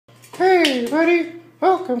Hey, buddy,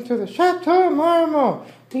 welcome to the Chateau Marmont.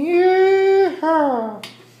 Yeehaw!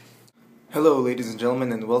 Hello, ladies and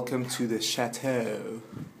gentlemen, and welcome to the Chateau.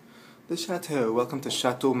 The Chateau. Welcome to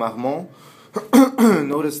Chateau Marmont.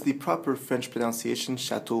 Notice the proper French pronunciation,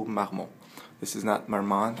 Chateau Marmont. This is not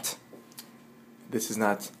Marmont. This is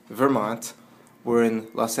not Vermont. We're in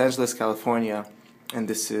Los Angeles, California, and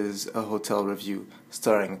this is a hotel review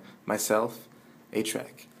starring myself,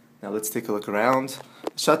 A-Trak. Now let's take a look around.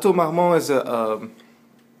 Chateau Marmont is a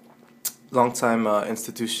long-time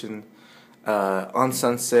institution on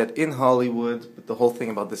Sunset in Hollywood, but the whole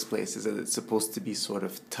thing about this place is that it's supposed to be sort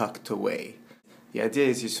of tucked away. The idea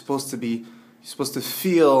is you're supposed to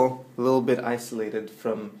feel a little bit isolated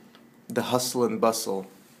from the hustle and bustle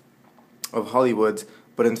of Hollywood,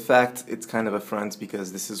 but in fact it's kind of a front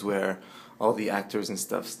because this is where all the actors and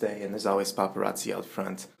stuff stay, and there's always paparazzi out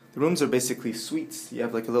front. The rooms are basically suites. You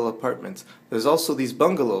have like a little apartment. There's also these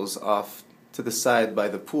bungalows off to the side by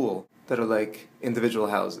the pool that are like individual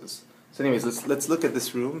houses. So anyways, let's look at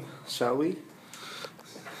this room, shall we?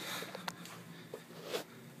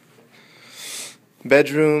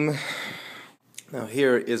 Bedroom. Now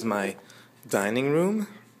here is my dining room.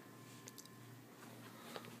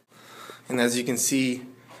 And as you can see,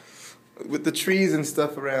 with the trees and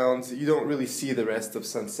stuff around, you don't really see the rest of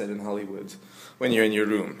Sunset in Hollywood when you're in your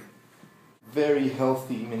room. Very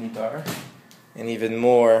healthy minibar, and even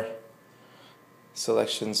more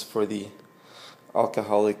selections for the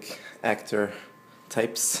alcoholic actor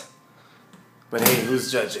types. But hey,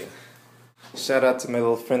 who's judging? Shout out to my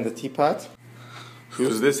little friend the teapot.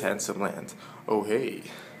 Who's this handsome land? Oh hey.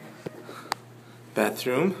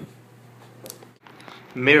 Bathroom.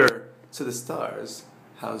 Mirror to the stars.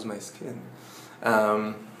 How's my skin?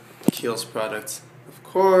 Kiehl's products, of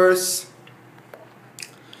course.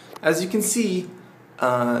 As you can see,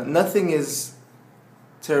 nothing is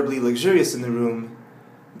terribly luxurious in the room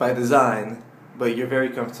by design, but you're very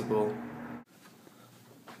comfortable.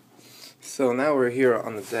 So now we're here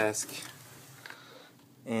on the desk,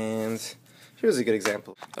 and here's a good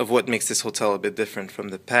example of what makes this hotel a bit different from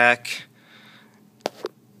the pack.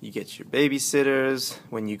 You get your babysitters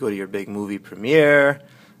when you go to your big movie premiere,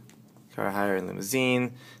 car hire and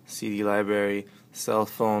limousine, CD library, cell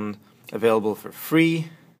phone available for free,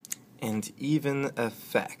 and even a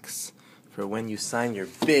fax for when you sign your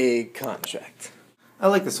big contract. I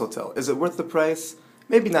like this hotel. Is it worth the price?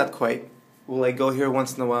 Maybe not quite. Will I go here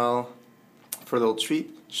once in a while for a little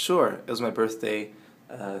treat? Sure. It was my birthday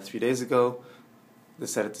 3 days ago.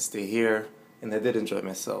 Decided to stay here, and I did enjoy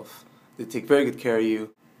myself. They take very good care of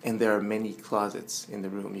you, and there are many closets in the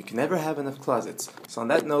room. You can never have enough closets. So on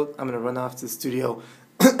that note, I'm going to run off to the studio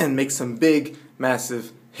and make some big,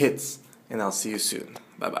 massive hits, and I'll see you soon.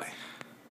 Bye-bye.